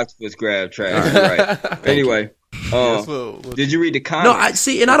 Yeah, that octopus grab trash. Right. Anyway, did you read the comics? No, I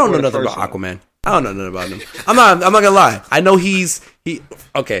see, and I don't know nothing about Aquaman. I don't know nothing about him. I'm not gonna lie. I know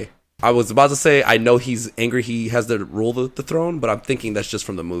okay. I was about to say I know he's angry. He has to rule the throne, but I'm thinking that's just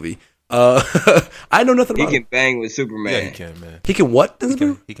from the movie. I know nothing about him. He can bang with Superman. Yeah, he can, man. He can what? He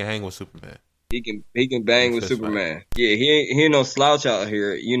can hang with Superman. He can bang with Superman. Fight. Yeah, he ain't no slouch out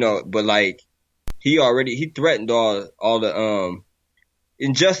here, but like he threatened all the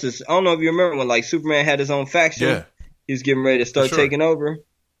Injustice. I don't know if you remember when like Superman had his own faction. Yeah. He's getting ready to start taking over.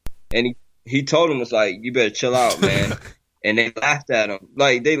 And he told him, was like, you better chill out, man. And they laughed at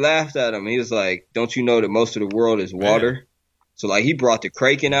him. He was like, don't you know that most of the world is water? Man. So like he brought the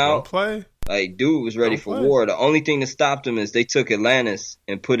Kraken out. Don't play. Like dude was ready for war. The only thing that stopped him is they took Atlantis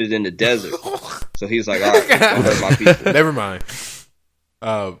and put it in the desert. So he was like, all right, don't hurt my people. Never mind.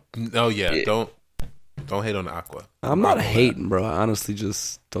 Don't hate on the Aqua. I'm not hating, bro. I honestly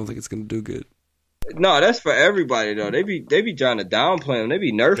just don't think it's gonna do good. No, that's for everybody though. They be trying to downplay him. They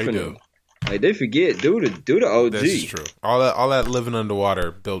be nerfing him. Like they forget, do the OG. That's true. All that living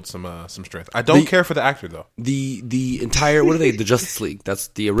underwater built some strength. I don't care for the actor though. The entire what are they? The Justice League. That's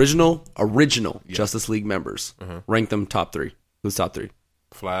the original Justice League members. Rank them top 3. Who's top 3?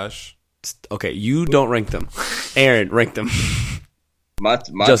 Flash. Okay, you don't rank them. Aaron, rank them. My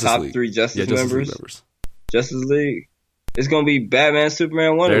top League. 3 Justice members. Justice League. It's gonna be Batman,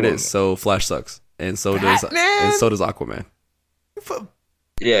 Superman, Wonder Woman. There it is. So Flash sucks, and so does Aquaman.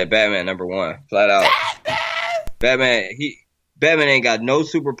 Yeah, Batman number 1, flat out. Batman ain't got no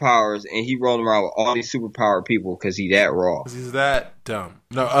superpowers, and he rolling around with all these superpower people because he that raw. He's that dumb.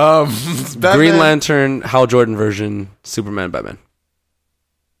 No, Green Lantern, Hal Jordan version, Superman, Batman.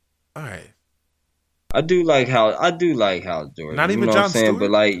 All right. I do like Hal Jordan. Not even John Stewart,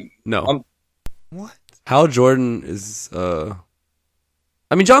 but like no. What? Hal Jordan is I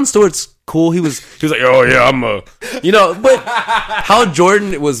mean John Stewart's cool. He was like, oh yeah, I'm but Hal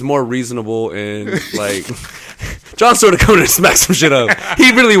Jordan was more reasonable and like John Stewart would come in and smack some shit up.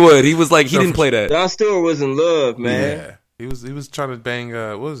 He really would. He was like he didn't play that. John Stewart was in love, man. Yeah. He was trying to bang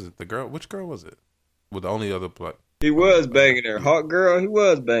what was it? The girl? Which girl was it? With the only other plot. He was banging her. Hawk Girl, he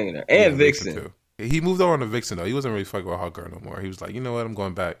was banging her. And Vixen too. He moved on to Vixen though. He wasn't really fucking with Hawk Girl no more. He was like, you know what, I'm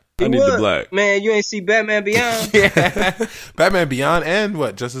going back. I need the black. Man, you ain't see Batman Beyond? Yeah. Batman Beyond and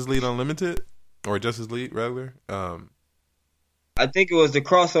what? Justice League Unlimited? Or Justice League regular? I think it was the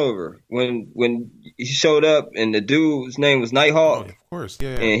crossover when he showed up and the dude's name was Nighthawk. Oh, of course,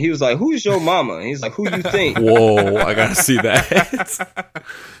 yeah. And he was like, who's your mama? And he's like, who you think? Whoa, I gotta see that.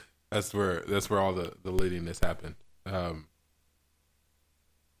 That's where all the ladiness happened. All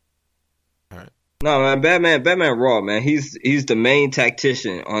right. No, man, Batman raw, man. He's the main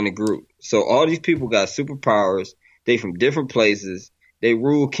tactician on the group. So all these people got superpowers. They from different places. They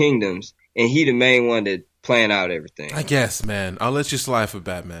rule kingdoms, and he the main one that plan out everything. I guess, man. I'll let you slide for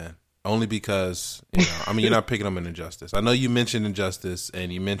Batman. Only because, you're not picking him in Injustice. I know you mentioned Injustice,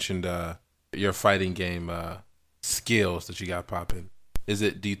 and you mentioned your fighting game skills that you got popping.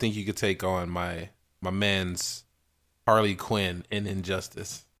 Do you think you could take on my man's Harley Quinn in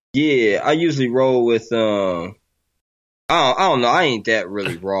Injustice? Yeah, I usually roll with I don't know. I ain't that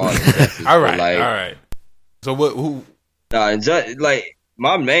really raw. All right. So what? Who? Like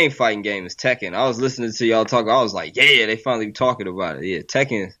my main fighting game is Tekken. I was listening to y'all talk. I was like, yeah, they finally talking about it. Yeah,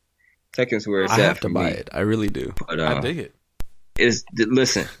 Tekken's where it's at. I have for to me. buy it. I really do. But, I dig it.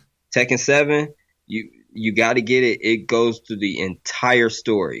 Listen, Tekken 7. You got to get it. It goes through the entire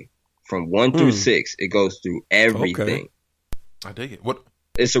story from 1 through 6. It goes through everything. Okay. I dig it. What?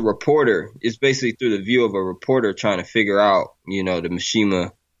 It's a reporter. It's basically through the view of a reporter trying to figure out, the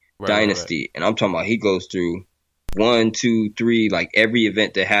Mishima dynasty. Right. And I'm talking about he goes through 1, 2, 3, like every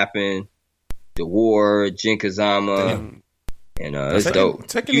event that happened, the war, Jin Kazama, and it's dope.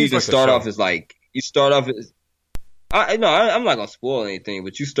 You even start off as I'm not gonna spoil anything,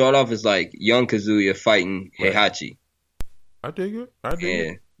 but you start off as like young Kazuya fighting Heihachi. I dig it.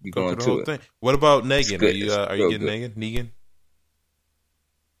 You going to it. Thing. What about Negan? Are you getting Negan?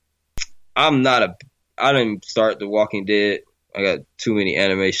 I didn't start The Walking Dead. I got too many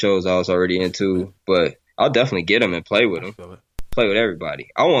anime shows I was already into, but I'll definitely get him and play with him. Play with everybody.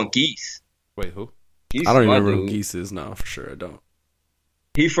 I want Geese. Wait, who? Geese I don't even remember who Geese is now, for sure. I don't.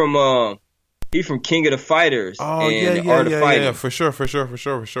 He from King of the Fighters. Oh, and Art of Fighting. For sure,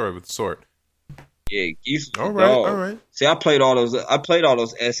 with the sword. Yeah, Geese was All a right, dog. all right. See, I played all those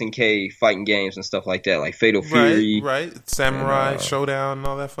SNK fighting games and stuff like that, like Fatal Fury. Right. Samurai and, Showdown and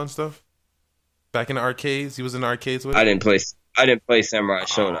all that fun stuff. Back in the arcades, he was in the arcades with. I didn't play Samurai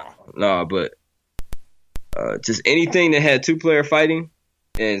Showdown. No, but just anything that had 2-player fighting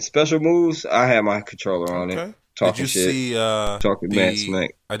and special moves, I had my controller on it. Talking Did you shit, see talking mad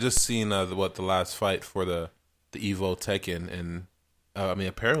smack. I just seen the last fight for the Evo Tekken, and I mean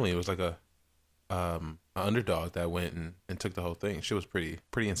apparently it was like a underdog that went and took the whole thing. She was pretty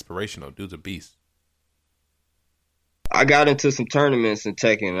inspirational. Dude's a beast. I got into some tournaments in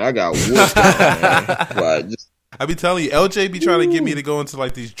Tekken and I got whooped on, man. I be telling you, LJ be trying to get me to go into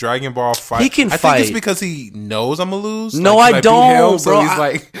like these Dragon Ball fights. He can fight. I think it's because he knows I'm gonna lose. No, like, I don't, so bro. he's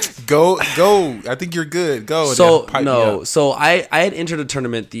like, go. I think you're good. Go. So no, so I had entered a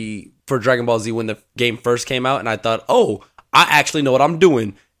tournament for Dragon Ball Z when the game first came out, and I thought, oh, I actually know what I'm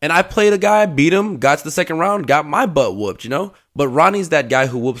doing. And I played a guy, beat him, got to the second round, got my butt whooped, you know? But Ronnie's that guy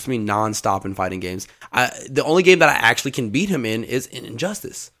who whoops me nonstop in fighting games. The only game that I actually can beat him in is in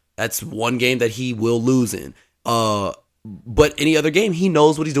Injustice. That's one game that he will lose in. But any other game, he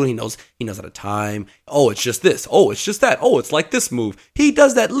knows what he's doing. He knows how to time. Oh, it's just this. Oh, it's just that. Oh, it's like this move. He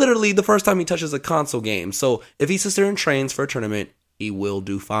does that literally the first time he touches a console game. So if he sits there and trains for a tournament, he will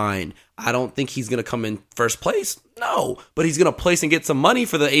do fine. I don't think he's going to come in first place. No. But he's going to place and get some money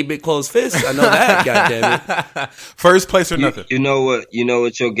for the 8-bit closed fist. I know that, goddammit. First place or nothing. You know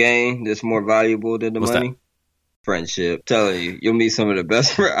what your game that's more valuable than the What's money? That? Friendship. Telling you, you'll meet some of the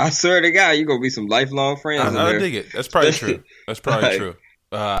best friends. I swear to God, you're going to be some lifelong friends. I dig it. That's probably true. That's probably true.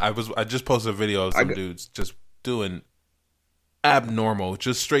 I just posted a video of some dudes just doing abnormal,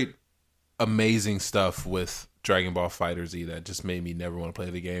 just straight amazing stuff with Dragon Ball FighterZ that just made me never want to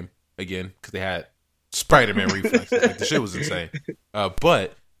play the game again because they had Spider-Man reflexes. Like, the shit was insane.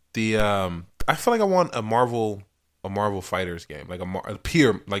 But the I feel like I want a Marvel Fighters game, like a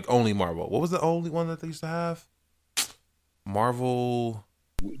pure, like only Marvel. What was the only one that they used to have? Marvel.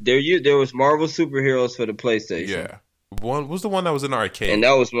 There was Marvel superheroes for the PlayStation. Yeah. One was the one that was in the arcade, and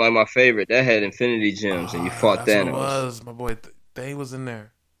that was like my favorite. That had Infinity Gems, and you fought Thanos. What it was my boy? They was in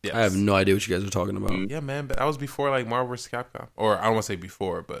there. Yes. I have no idea what you guys are talking about. Yeah, man, but that was before like Marvel vs. Capcom, or I don't want to say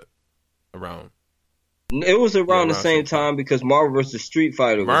before, but around. It was around the same time because Marvel vs. Street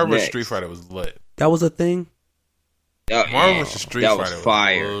Fighter. Marvel vs. Street Fighter was lit. That was a thing. Marvel vs. Street Fighter was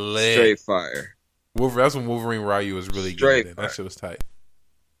fire. Straight fire. That's when Wolverine Ryu was really good. That shit was tight.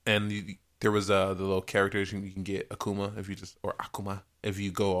 And there was the little characters you can get Akuma if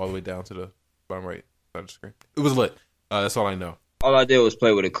you go all the way down to the bottom right side of the screen. It was lit. That's all I know. All I did was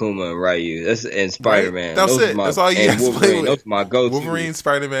play with Akuma and Ryu. And Spider-Man. Right? That's it. That's all you had to play with. Those were my go-to. Wolverine,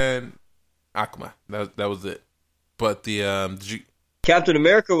 Spider-Man, Akuma. That was it. But the Captain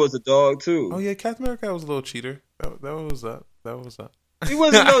America was a dog too. Oh yeah, Captain America was a little cheater. That was up. He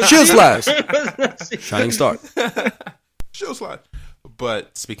wasn't no Shield Slash. Shining Star. Shield Slash.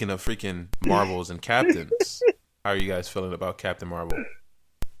 But speaking of freaking Marvels and Captains, how are you guys feeling about Captain Marvel?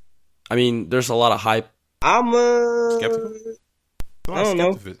 I mean, there's a lot of hype. I'm skeptical. I don't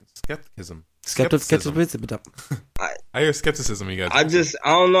know. Skepticism. I hear skepticism, you guys.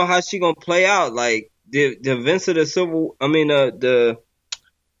 I don't know how she gonna play out. Like the events of the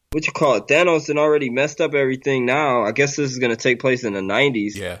what you call it? Thanos had already messed up everything. Now I guess this is gonna take place in the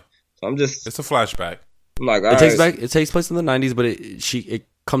 90s. Yeah. So it's a flashback. I'm like, it takes place in the 90s, but it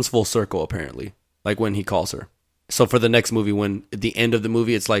comes full circle apparently. Like when he calls her. So for the next movie, when at the end of the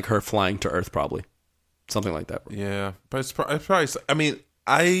movie, it's like her flying to Earth, probably something like that. Yeah, but it's probably. I mean,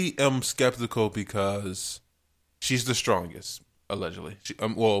 I am skeptical because she's the strongest, allegedly.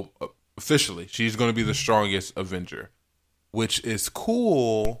 Officially, she's going to be the strongest Avenger, which is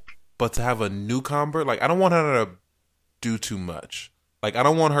cool. But to have a newcomer, like I don't want her to do too much. Like I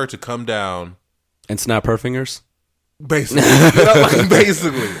don't want her to come down and snap her fingers. Basically,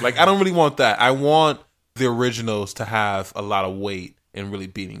 basically, like I don't really want that. I want the originals to have a lot of weight in really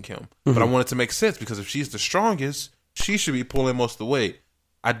beating him. Mm-hmm. But I want it to make sense because if she's the strongest, she should be pulling most of the weight.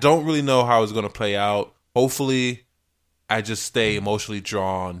 I don't really know how it's going to play out. Hopefully, I just stay emotionally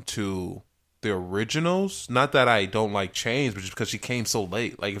drawn to the originals. Not that I don't like change, but just because she came so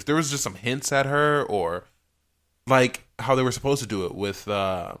late. Like if there was just some hints at her, or like how they were supposed to do it with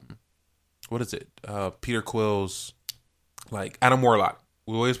what is it? Peter Quill's like Adam Warlock.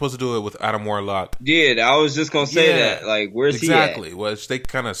 We were supposed to do it with Adam Warlock. Yeah, I was just gonna say that. Like, where's he at? Exactly. Which they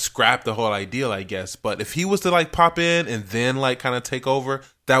kind of scrapped the whole ideal, I guess. But if he was to like pop in and then like kind of take over,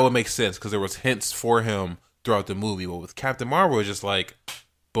 that would make sense because there was hints for him throughout the movie. But with Captain Marvel, it's just like,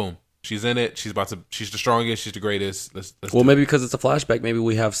 boom, she's in it. She's the strongest. She's the greatest. Let's maybe because it's a flashback, maybe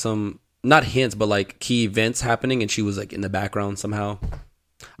we have some not hints, but like key events happening, and she was like in the background somehow.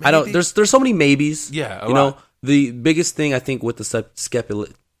 Maybe. I don't. There's so many maybes. Yeah, you know, the biggest thing I think with the skeptic,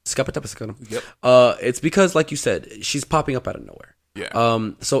 it's because like you said, she's popping up out of nowhere. Yeah.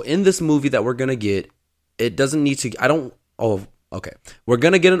 So in this movie that we're gonna get, it doesn't need to. I don't. Oh, okay. We're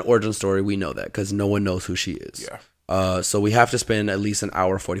gonna get an origin story. We know that because no one knows who she is. Yeah. So we have to spend at least an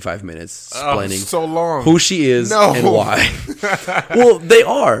hour 45 minutes explaining so long. who she is and why. Well, they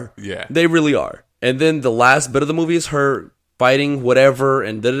are. Yeah. They really are. And then the last bit of the movie is her fighting whatever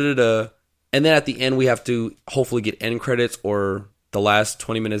and da-da-da-da. And then at the end, we have to hopefully get end credits or the last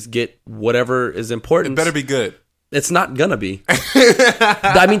 20 minutes get whatever is important. It better be good. It's not gonna be.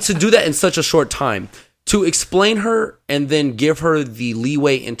 I mean, to do that in such a short time. To explain her and then give her the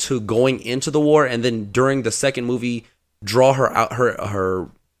leeway into going into the war, and then during the second movie, draw her out, her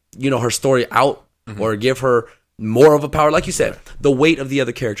story out, or give her more of a power. Like you said, the weight of the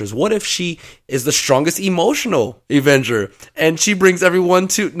other characters. What if she is the strongest emotional Avenger and she brings everyone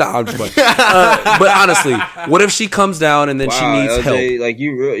to? Nah, I'm just like. But honestly, what if she comes down and then she needs LJ, help? Like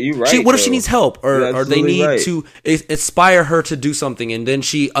you right. What if she needs help, or they need to inspire her to do something, and then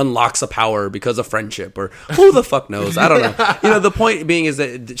she unlocks a power because of friendship, or who the fuck knows? I don't know. You know, the point being is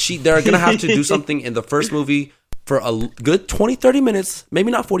that they're gonna have to do something in the first movie for a good 20-30 minutes,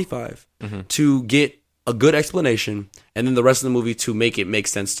 maybe not 45, to get a good explanation, and then the rest of the movie to make it make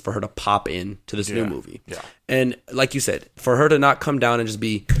sense for her to pop in to this new movie. Yeah. And like you said, for her to not come down and just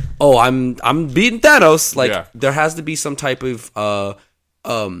be, oh, I'm beating Thanos. Like there has to be some type of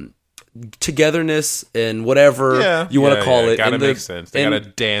togetherness and whatever you want to call it. Gotta make sense. They gotta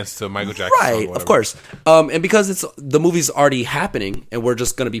dance to Michael Jackson. Right, of course. And because the movie's already happening, and we're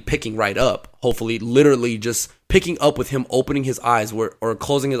just gonna be picking right up. Hopefully, literally just picking up with him opening his eyes or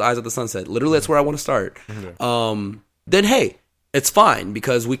closing his eyes at the sunset. Literally, that's where I want to start. Then hey, it's fine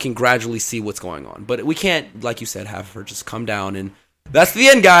because we can gradually see what's going on. But we can't, like you said, have her just come down and that's the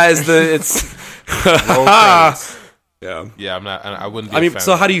end, guys. It's Yeah, I'm not. I wouldn't. I mean,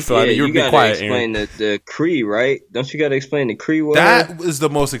 so how do you feel? I mean, you gotta quiet. Explain the Kree, right? Don't you gotta explain the Kree war? That is the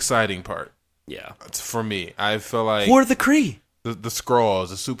most exciting part. Yeah, for me, I feel like who are the Kree? The Skrulls,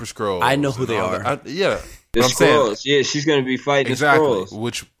 the Super Skrulls. I know who they are. The Skrulls. Yeah, she's gonna be fighting the Skrulls.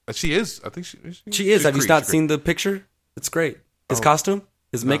 Which she is. I think she is. Have you not seen the picture? It's great. His costume,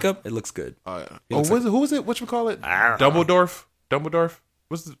 his makeup, it looks good. Who was it? Whatchamacallit? Dumbledore.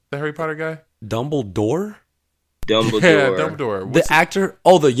 What's the Harry Potter guy? Dumbledore. Yeah, Dumbledore. The actor.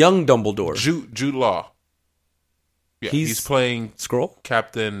 Oh, the young Dumbledore. Jude Law. Yeah, he's playing Skrull?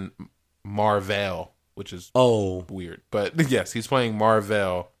 Captain Marvel, which is weird. But yes, he's playing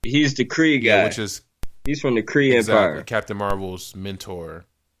Marvel. He's the Kree guy. Which is he's from the Kree Empire. Captain Marvel's mentor.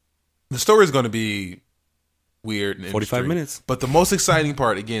 The story is going to be weird and 45 minutes. But the most exciting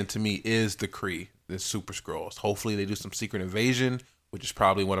part, again, to me, is the Kree, the Super Skrulls. Hopefully they do some secret invasion, which is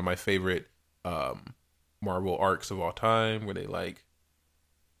probably one of my favorite Marvel arcs of all time, where they like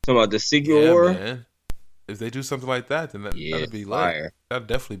talking about the Secret War. Man. If they do something like that, then that'd be lit. That'd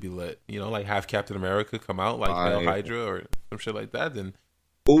definitely be lit. You know, like have Captain America come out like Hail Hydra or some shit like that. Then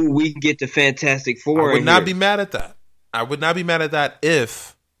we can get the Fantastic Four. I would not be mad at that. I would not be mad at that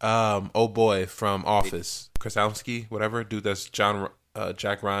if boy from Office, Krasinski, whatever dude, that's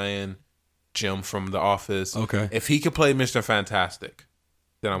Jack Ryan, Jim from The Office. Okay, if he could play Mr. Fantastic,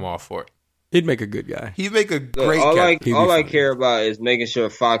 then I'm all for it. He'd make a good guy. He'd make a great guy. All I care about is making sure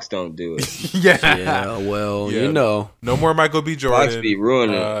Fox don't do it. Yeah, well, you know. No more Michael B. Jordan. Fox be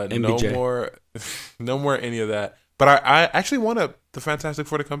ruining No more any of that. But I actually want the Fantastic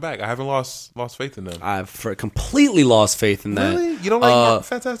Four to come back. I haven't lost faith in them. I've completely lost faith in that. Really? You don't like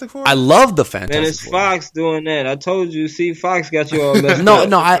Fantastic Four? I love the Fantastic Four. And it's Fox doing that. I told you, Fox got you all messed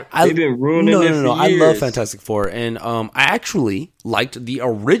up. They've been ruining it for years. I love Fantastic Four. And I actually liked the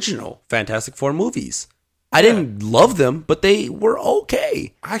original Fantastic Four movies. I didn't love them, but they were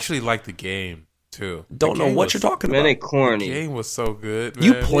okay. I actually liked the game, too. Don't know what you're talking about. Man, they corny. The game was so good, man.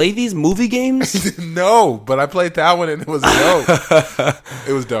 You play these movie games? No, but I played that one and it was dope.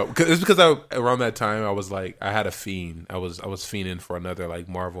 It was dope. It's because around that time I was like, I had a fiend. I was fiending for another like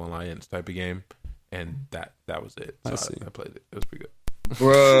Marvel Alliance type of game, and that was it. So I played it. It was pretty good.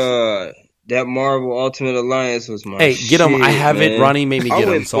 Bruh, that Marvel Ultimate Alliance was my Hey, get them. I have man. it. Ronnie made me get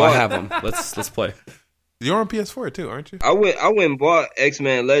them, so I have them. Let's play. You're on PS4 too, aren't you? I went and bought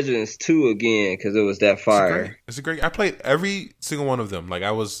X-Men Legends 2 again because it was that fire. It's a great. I played every single one of them. Like I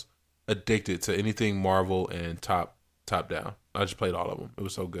was addicted to anything Marvel and top down. I just played all of them. It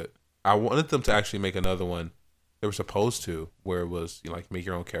was so good. I wanted them to actually make another one. They were supposed to, where it was like make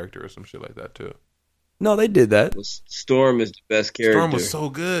your own character or some shit like that too. No, they did that. Storm is the best character. Storm was so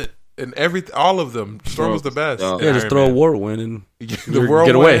good. And all of them. Storm was the best. Yeah, just throw a whirlwind and the whirlwind,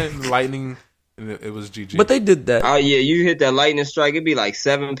 get away. Lightning, and it was GG. But they did that. Oh yeah, you hit that lightning strike. It'd be like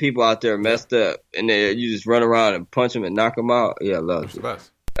 7 people out there messed up, and then you just run around and punch them and knock them out. Yeah, loved it.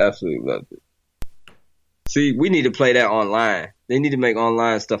 Absolutely loved it. See, we need to play that online. They need to make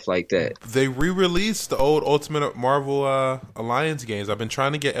online stuff like that. They re-released the old Ultimate Marvel Alliance games. I've been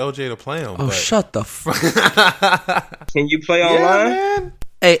trying to get LJ to play them. Oh, but... shut the fuck. Can you play online? Man.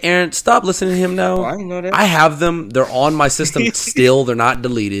 Hey, Aaron, stop listening to him now. Oh, I didn't know that. I have them. They're on my system still. They're not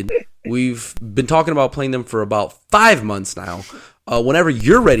deleted. We've been talking about playing them for about 5 months now. Whenever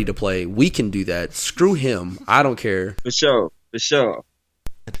you're ready to play, we can do that. Screw him. I don't care. For sure.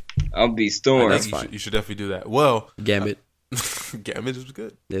 I'll be Storm. That's fine. You should definitely do that. Well, Gambit. Gambit is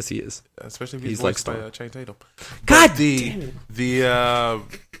good. Yes, he is. Especially if he's voiced by Channing Tatum. God damn it.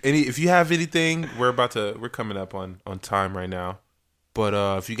 If you have anything, we're coming up on time right now.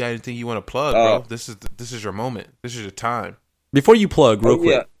 But if you got anything you want to plug, bro, this is your moment. This is your time. Before you plug, real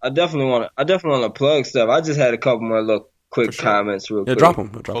quick. Yeah, I definitely want to plug stuff. I just had a couple more little quick comments, real quick. Drop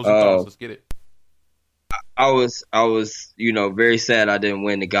them. Let's get it. I was, very sad I didn't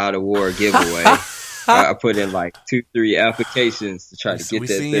win the God of War giveaway. I put in like 2-3 applications to try to get that thing. We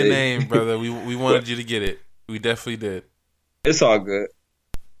seen your name, brother. We wanted you to get it. We definitely did. It's all good.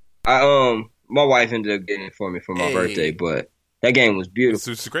 My wife ended up getting it for me for my birthday, but that game was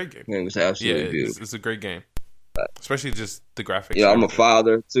beautiful. It's a great game. It was absolutely beautiful. It's a great game. Especially just the graphics. Yeah, I'm a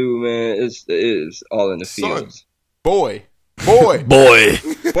father too, man. It's all in the fields. Boy.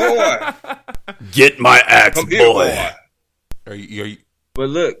 Get my axe, boy. Are you? But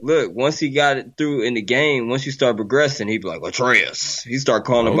look, once he got it through in the game, once you start progressing, he'd be like, Atreus. He start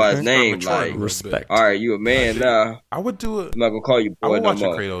calling him by his name. Like, respect. All right, you a man now. I would do it. I'm not going to call you boy. I would watch a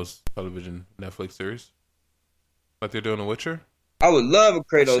Kratos television Netflix series. Like they're doing The Witcher. I would love a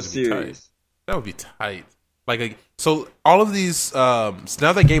Kratos series. That would be tight. So all of these, now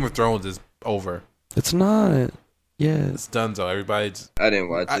that Game of Thrones is over. It's not. Yeah. It's done, though. I didn't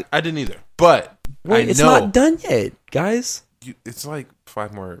watch it. I didn't either. But wait, it's not done yet, guys. It's like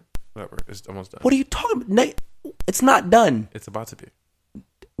 5 more, whatever. It's almost done. What are you talking about? It's not done. It's about to be.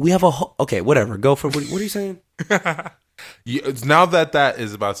 We have okay, whatever. Go for what are you saying? Now that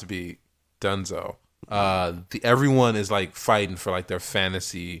is about to be donezo, everyone is like fighting for like their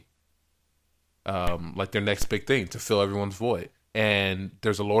fantasy, like their next big thing to fill everyone's void. And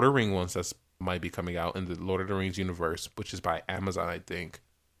there's a Lord of the Rings one that's might be coming out in the Lord of the Rings universe, which is by Amazon, I think.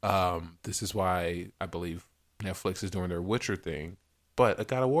 This is why I believe Netflix is doing their Witcher thing, but a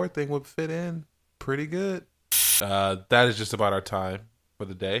God of War thing would fit in pretty good. That is just about our time for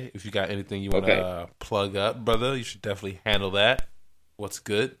the day. If you got anything you want to plug up, brother, you should definitely handle that. What's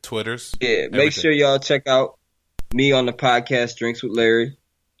good? Twitters. Yeah, everything. Make sure y'all check out me on the podcast Drinks with Larry.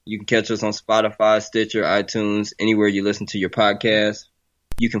 You can catch us on Spotify, Stitcher, iTunes, anywhere you listen to your podcast.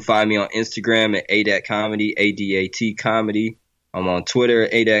 You can find me on Instagram at ADAT Comedy, ADAT Comedy. I'm on Twitter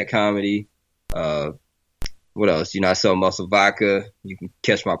at ADAT Comedy. What else? I sell Muscle Vodka. You can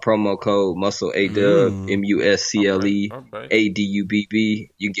catch my promo code Muscle ADUB, MUSCLE ADUBB.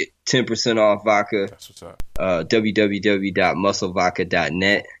 You can get 10% off vodka. That's what's up.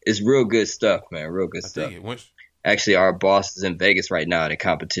 www.musclevodka.net. It's real good stuff, man. Real good stuff. Actually, our boss is in Vegas right now at a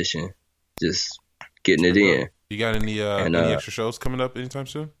competition. Just getting it in. You got any extra shows coming up anytime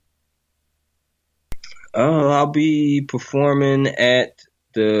soon? I'll be performing at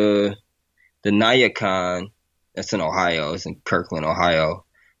the NayaCon. That's in Ohio. It's in Kirkland, Ohio.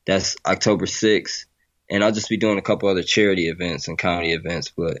 That's October 6th. And I'll just be doing a couple other charity events and comedy events,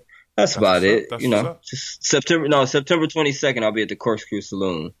 but that's about it. Just September 22nd, I'll be at the Corkscrew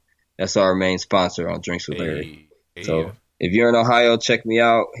Saloon. That's our main sponsor on Drinks with Larry. So if you're in Ohio, check me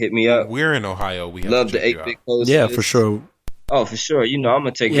out. Hit me up. We're in Ohio. We love the 8 Big Coast. Yeah, for sure. Oh, for sure. I'm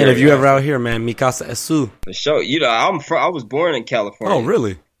gonna take care of you. Yeah, if you ever out here, man, mi casa es su. For sure. I was born in California. Oh,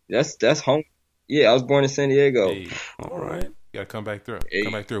 really? That's home. Yeah, I was born in San Diego. Hey. All right. You gotta come back through. Hey.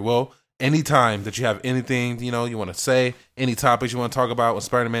 Come back through. Well, anytime that you have anything, you want to say, any topics you want to talk about when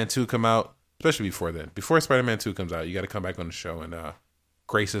Spider-Man 2 come out, especially before then. Before Spider-Man 2 comes out, you got to come back on the show and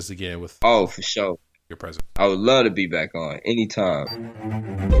grace us again with for sure. Your presence. I would love to be back on anytime.